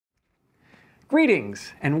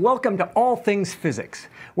Greetings, and welcome to All Things Physics,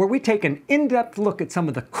 where we take an in-depth look at some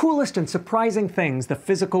of the coolest and surprising things the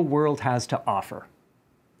physical world has to offer.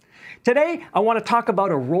 Today, I want to talk about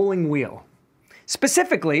a rolling wheel.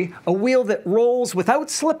 Specifically, a wheel that rolls without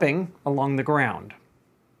slipping along the ground.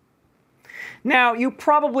 Now, you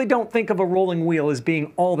probably don't think of a rolling wheel as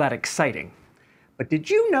being all that exciting. But did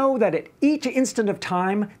you know that at each instant of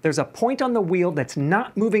time, there's a point on the wheel that's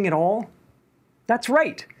not moving at all? That's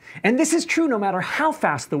right. And this is true no matter how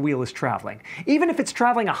fast the wheel is traveling, even if it's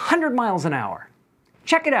traveling 100 miles an hour.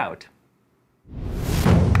 Check it out.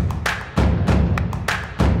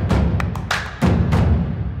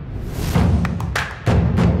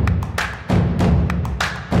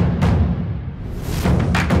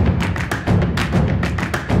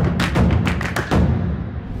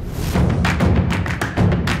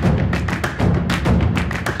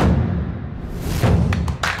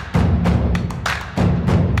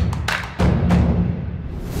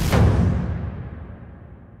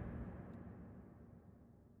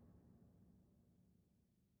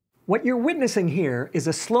 What you're witnessing here is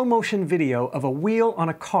a slow-motion video of a wheel on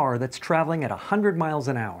a car that's traveling at 100 miles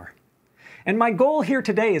an hour. And my goal here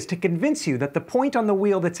today is to convince you that the point on the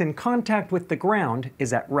wheel that's in contact with the ground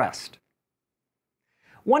is at rest.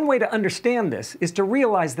 One way to understand this is to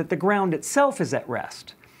realize that the ground itself is at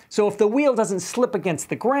rest. So if the wheel doesn't slip against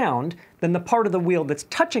the ground, then the part of the wheel that's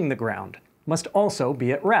touching the ground must also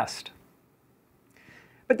be at rest.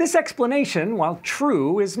 But this explanation, while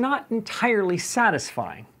true, is not entirely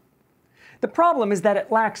satisfying. The problem is that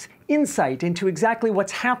it lacks insight into exactly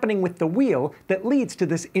what's happening with the wheel that leads to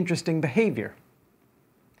this interesting behavior.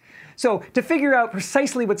 So, to figure out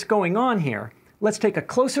precisely what's going on here, let's take a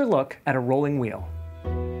closer look at a rolling wheel.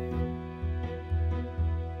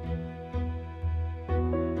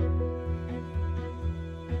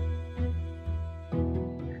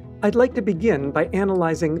 I'd like to begin by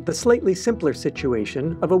analyzing the slightly simpler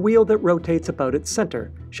situation of a wheel that rotates about its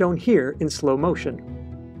center, shown here in slow motion.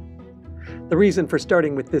 The reason for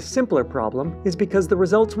starting with this simpler problem is because the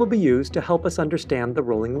results will be used to help us understand the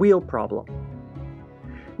rolling wheel problem.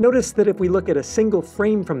 Notice that if we look at a single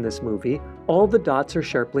frame from this movie, all the dots are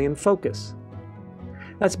sharply in focus.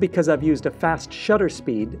 That's because I've used a fast shutter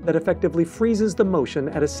speed that effectively freezes the motion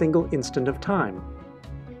at a single instant of time.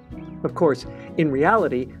 Of course, in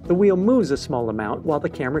reality, the wheel moves a small amount while the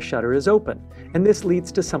camera shutter is open, and this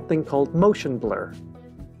leads to something called motion blur.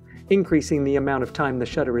 Increasing the amount of time the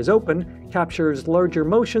shutter is open captures larger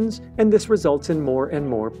motions, and this results in more and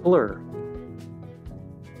more blur.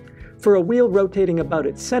 For a wheel rotating about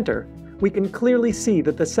its center, we can clearly see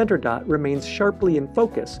that the center dot remains sharply in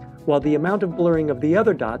focus, while the amount of blurring of the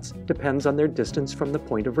other dots depends on their distance from the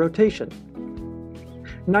point of rotation.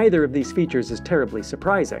 Neither of these features is terribly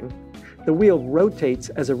surprising. The wheel rotates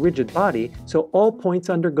as a rigid body, so all points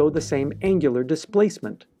undergo the same angular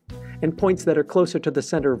displacement, and points that are closer to the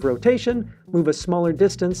center of rotation move a smaller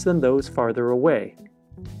distance than those farther away.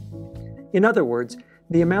 In other words,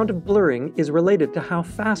 the amount of blurring is related to how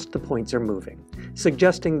fast the points are moving,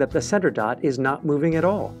 suggesting that the center dot is not moving at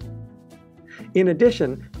all. In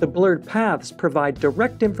addition, the blurred paths provide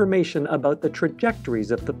direct information about the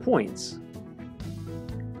trajectories of the points.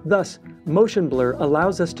 Thus, motion blur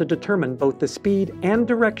allows us to determine both the speed and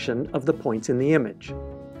direction of the points in the image.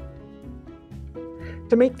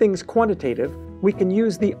 To make things quantitative, we can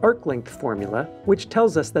use the arc length formula, which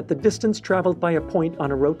tells us that the distance traveled by a point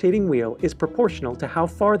on a rotating wheel is proportional to how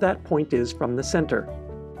far that point is from the center.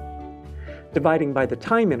 Dividing by the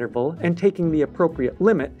time interval and taking the appropriate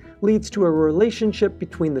limit leads to a relationship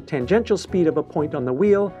between the tangential speed of a point on the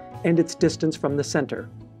wheel and its distance from the center.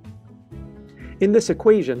 In this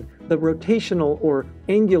equation, the rotational or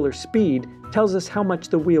angular speed tells us how much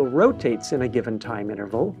the wheel rotates in a given time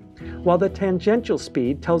interval, while the tangential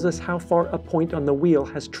speed tells us how far a point on the wheel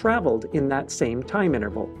has traveled in that same time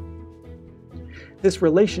interval. This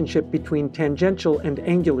relationship between tangential and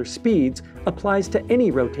angular speeds applies to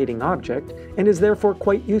any rotating object and is therefore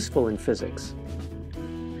quite useful in physics.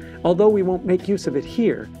 Although we won't make use of it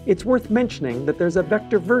here, it's worth mentioning that there's a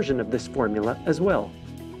vector version of this formula as well.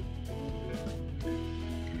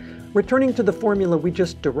 Returning to the formula we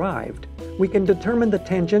just derived, we can determine the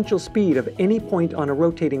tangential speed of any point on a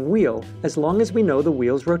rotating wheel as long as we know the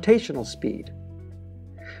wheel's rotational speed.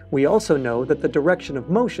 We also know that the direction of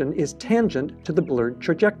motion is tangent to the blurred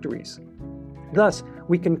trajectories. Thus,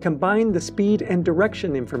 we can combine the speed and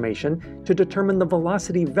direction information to determine the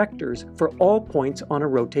velocity vectors for all points on a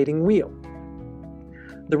rotating wheel.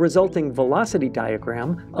 The resulting velocity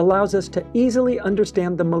diagram allows us to easily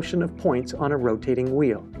understand the motion of points on a rotating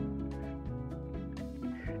wheel.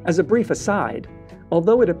 As a brief aside,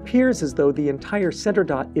 Although it appears as though the entire center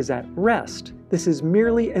dot is at rest, this is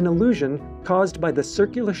merely an illusion caused by the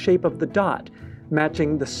circular shape of the dot,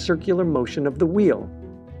 matching the circular motion of the wheel.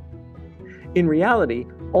 In reality,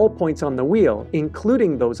 all points on the wheel,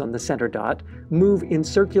 including those on the center dot, move in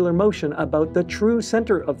circular motion about the true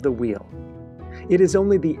center of the wheel. It is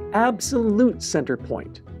only the absolute center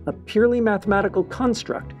point, a purely mathematical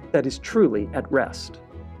construct, that is truly at rest.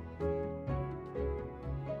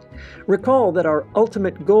 Recall that our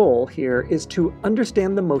ultimate goal here is to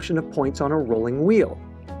understand the motion of points on a rolling wheel.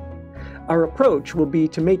 Our approach will be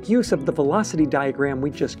to make use of the velocity diagram we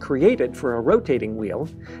just created for a rotating wheel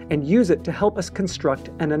and use it to help us construct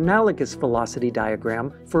an analogous velocity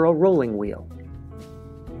diagram for a rolling wheel.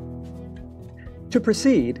 To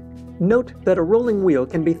proceed, note that a rolling wheel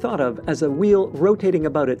can be thought of as a wheel rotating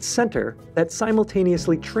about its center that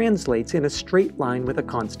simultaneously translates in a straight line with a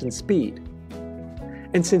constant speed.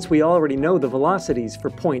 And since we already know the velocities for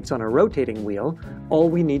points on a rotating wheel, all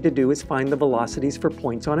we need to do is find the velocities for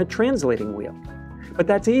points on a translating wheel. But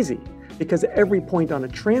that's easy, because every point on a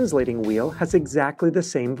translating wheel has exactly the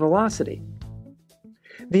same velocity.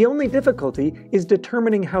 The only difficulty is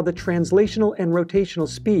determining how the translational and rotational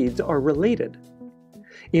speeds are related.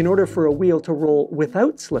 In order for a wheel to roll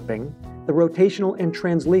without slipping, the rotational and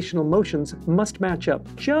translational motions must match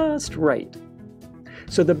up just right.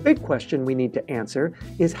 So the big question we need to answer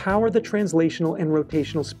is, how are the translational and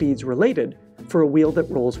rotational speeds related for a wheel that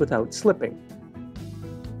rolls without slipping?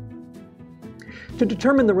 To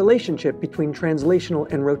determine the relationship between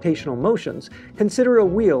translational and rotational motions, consider a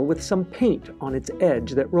wheel with some paint on its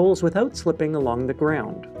edge that rolls without slipping along the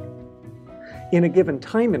ground. In a given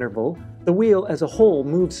time interval, the wheel as a whole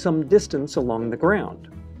moves some distance along the ground.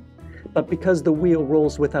 But because the wheel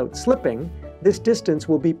rolls without slipping, this distance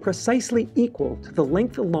will be precisely equal to the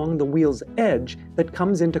length along the wheel's edge that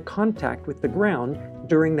comes into contact with the ground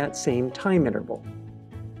during that same time interval.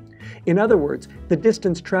 In other words, the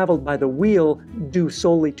distance traveled by the wheel due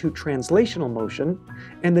solely to translational motion,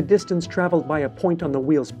 and the distance traveled by a point on the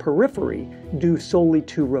wheel's periphery due solely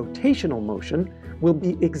to rotational motion will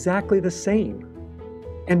be exactly the same.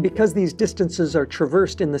 And because these distances are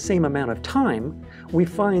traversed in the same amount of time, we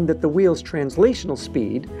find that the wheel's translational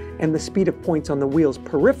speed and the speed of points on the wheel's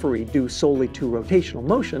periphery due solely to rotational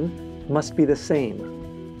motion must be the same.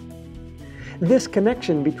 This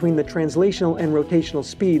connection between the translational and rotational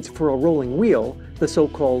speeds for a rolling wheel, the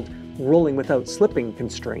so-called rolling without slipping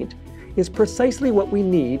constraint, is precisely what we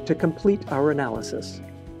need to complete our analysis.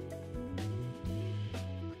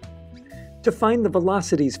 To find the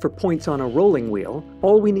velocities for points on a rolling wheel,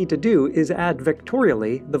 all we need to do is add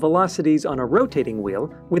vectorially the velocities on a rotating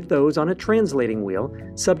wheel with those on a translating wheel,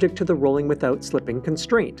 subject to the rolling without slipping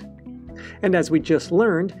constraint. And as we just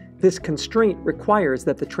learned, this constraint requires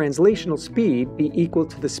that the translational speed be equal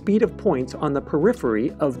to the speed of points on the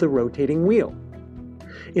periphery of the rotating wheel.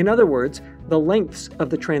 In other words, the lengths of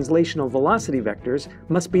the translational velocity vectors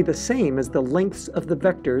must be the same as the lengths of the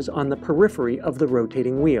vectors on the periphery of the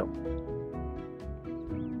rotating wheel.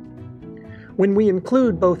 When we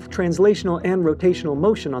include both translational and rotational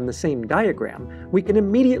motion on the same diagram, we can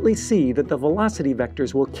immediately see that the velocity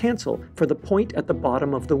vectors will cancel for the point at the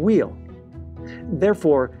bottom of the wheel.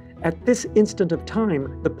 Therefore, at this instant of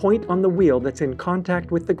time, the point on the wheel that's in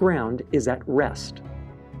contact with the ground is at rest.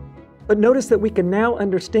 But notice that we can now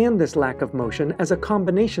understand this lack of motion as a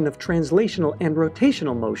combination of translational and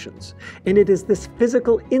rotational motions, and it is this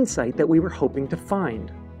physical insight that we were hoping to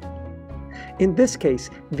find. In this case,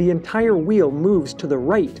 the entire wheel moves to the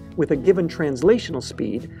right with a given translational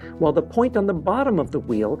speed, while the point on the bottom of the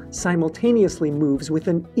wheel simultaneously moves with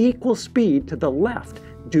an equal speed to the left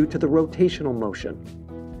due to the rotational motion.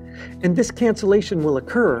 And this cancellation will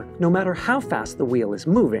occur no matter how fast the wheel is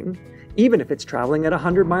moving, even if it's traveling at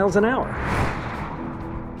 100 miles an hour.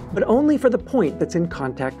 But only for the point that's in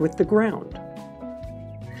contact with the ground.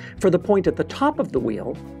 For the point at the top of the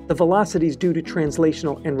wheel, the velocities due to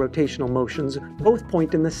translational and rotational motions both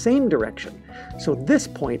point in the same direction, so this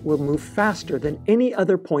point will move faster than any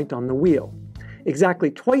other point on the wheel,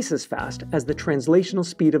 exactly twice as fast as the translational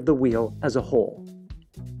speed of the wheel as a whole.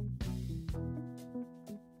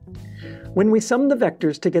 When we sum the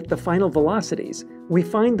vectors to get the final velocities, we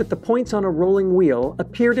find that the points on a rolling wheel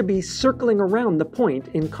appear to be circling around the point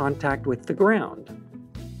in contact with the ground.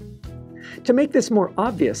 To make this more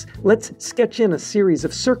obvious, let's sketch in a series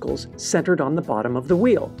of circles centered on the bottom of the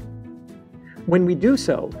wheel. When we do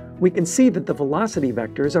so, we can see that the velocity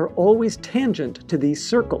vectors are always tangent to these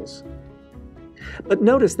circles. But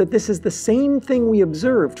notice that this is the same thing we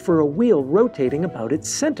observed for a wheel rotating about its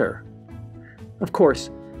center. Of course,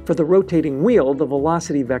 For the rotating wheel, the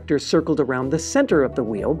velocity vector circled around the center of the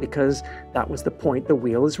wheel because that was the point the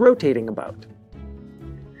wheel is rotating about.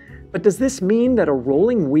 But does this mean that a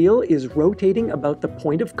rolling wheel is rotating about the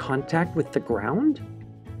point of contact with the ground?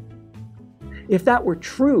 If that were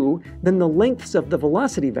true, then the lengths of the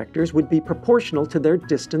velocity vectors would be proportional to their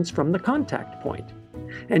distance from the contact point.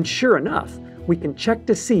 And sure enough, we can check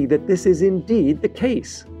to see that this is indeed the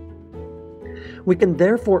case. We can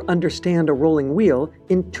therefore understand a rolling wheel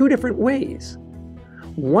in two different ways.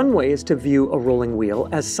 One way is to view a rolling wheel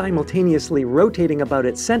as simultaneously rotating about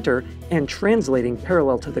its center and translating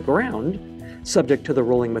parallel to the ground, subject to the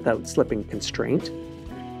rolling without slipping constraint.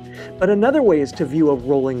 But another way is to view a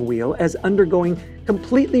rolling wheel as undergoing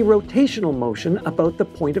completely rotational motion about the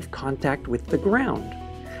point of contact with the ground,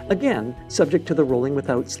 again, subject to the rolling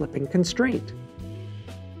without slipping constraint.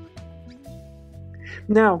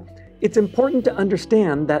 Now, it's important to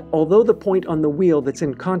understand that although the point on the wheel that's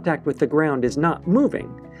in contact with the ground is not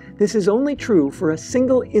moving, this is only true for a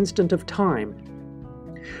single instant of time.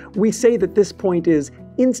 We say that this point is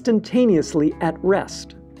instantaneously at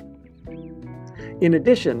rest. In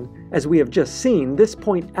addition, as we have just seen, this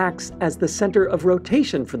point acts as the center of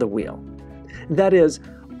rotation for the wheel. That is,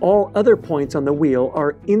 all other points on the wheel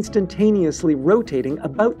are instantaneously rotating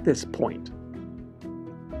about this point.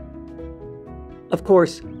 Of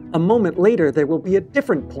course, a moment later there will be a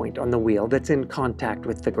different point on the wheel that's in contact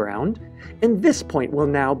with the ground, and this point will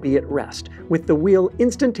now be at rest, with the wheel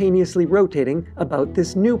instantaneously rotating about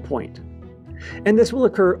this new point. And this will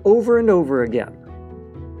occur over and over again.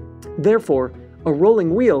 Therefore, a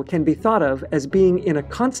rolling wheel can be thought of as being in a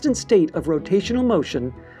constant state of rotational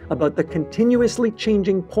motion about the continuously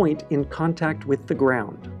changing point in contact with the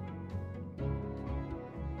ground.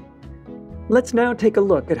 Let's now take a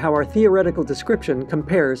look at how our theoretical description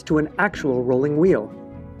compares to an actual rolling wheel.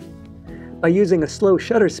 By using a slow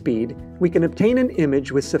shutter speed, we can obtain an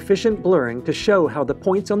image with sufficient blurring to show how the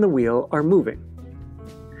points on the wheel are moving.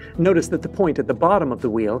 Notice that the point at the bottom of the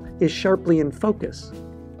wheel is sharply in focus.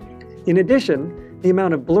 In addition, the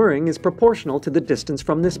amount of blurring is proportional to the distance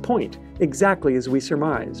from this point, exactly as we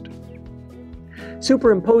surmised.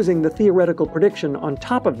 Superimposing the theoretical prediction on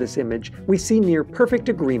top of this image, we see near perfect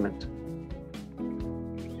agreement.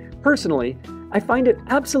 Personally, I find it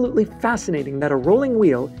absolutely fascinating that a rolling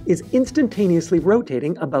wheel is instantaneously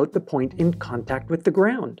rotating about the point in contact with the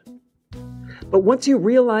ground. But once you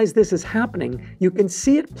realize this is happening, you can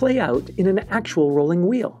see it play out in an actual rolling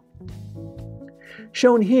wheel.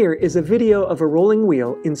 Shown here is a video of a rolling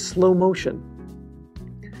wheel in slow motion.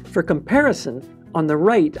 For comparison, on the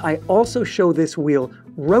right I also show this wheel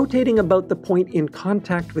rotating about the point in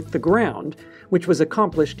contact with the ground, which was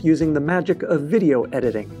accomplished using the magic of video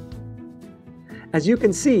editing. As you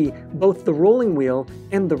can see, both the rolling wheel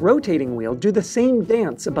and the rotating wheel do the same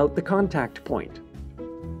dance about the contact point.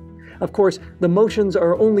 Of course, the motions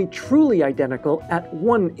are only truly identical at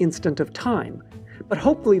one instant of time, but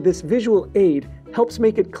hopefully this visual aid helps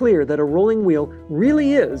make it clear that a rolling wheel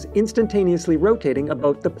really is instantaneously rotating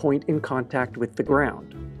about the point in contact with the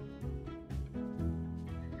ground.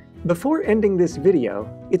 Before ending this video,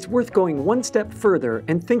 it's worth going one step further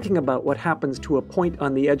and thinking about what happens to a point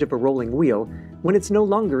on the edge of a rolling wheel when it's no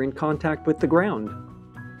longer in contact with the ground.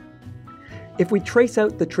 If we trace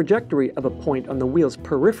out the trajectory of a point on the wheel's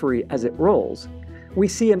periphery as it rolls, we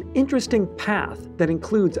see an interesting path that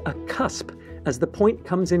includes a cusp as the point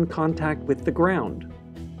comes in contact with the ground.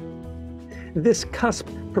 This cusp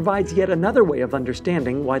provides yet another way of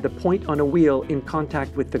understanding why the point on a wheel in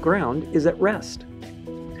contact with the ground is at rest.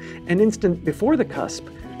 An instant before the cusp,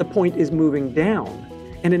 the point is moving down,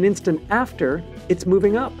 and an instant after, it's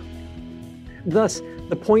moving up. Thus,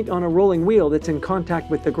 the point on a rolling wheel that's in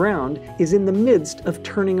contact with the ground is in the midst of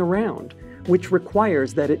turning around, which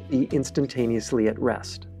requires that it be instantaneously at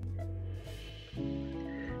rest.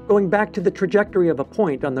 Going back to the trajectory of a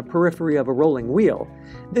point on the periphery of a rolling wheel,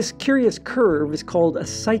 this curious curve is called a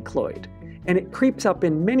cycloid, and it creeps up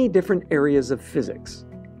in many different areas of physics.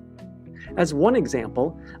 As one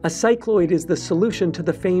example, a cycloid is the solution to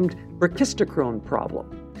the famed brachistochrone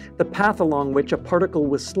problem, the path along which a particle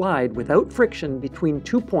will slide without friction between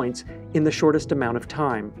 2 points in the shortest amount of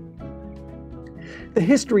time. The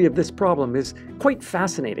history of this problem is quite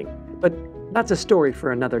fascinating, but that's a story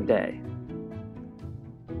for another day.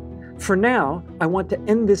 For now, I want to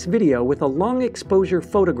end this video with a long exposure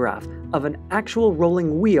photograph of an actual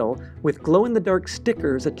rolling wheel with glow-in-the-dark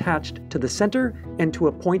stickers attached to the center and to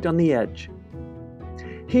a point on the edge.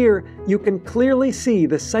 Here, you can clearly see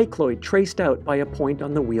the cycloid traced out by a point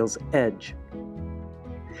on the wheel's edge.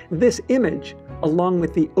 This image, along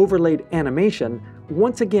with the overlaid animation,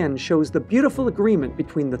 once again shows the beautiful agreement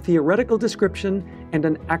between the theoretical description and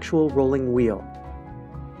an actual rolling wheel.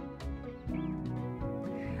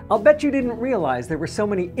 I'll bet you didn't realize there were so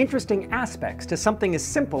many interesting aspects to something as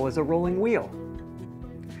simple as a rolling wheel.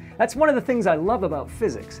 That's one of the things I love about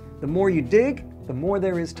physics. The more you dig, the more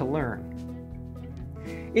there is to learn.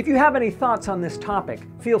 If you have any thoughts on this topic,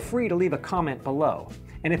 feel free to leave a comment below.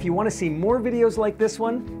 And if you want to see more videos like this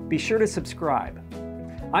one, be sure to subscribe.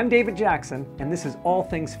 I'm David Jackson, and this is All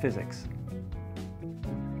Things Physics.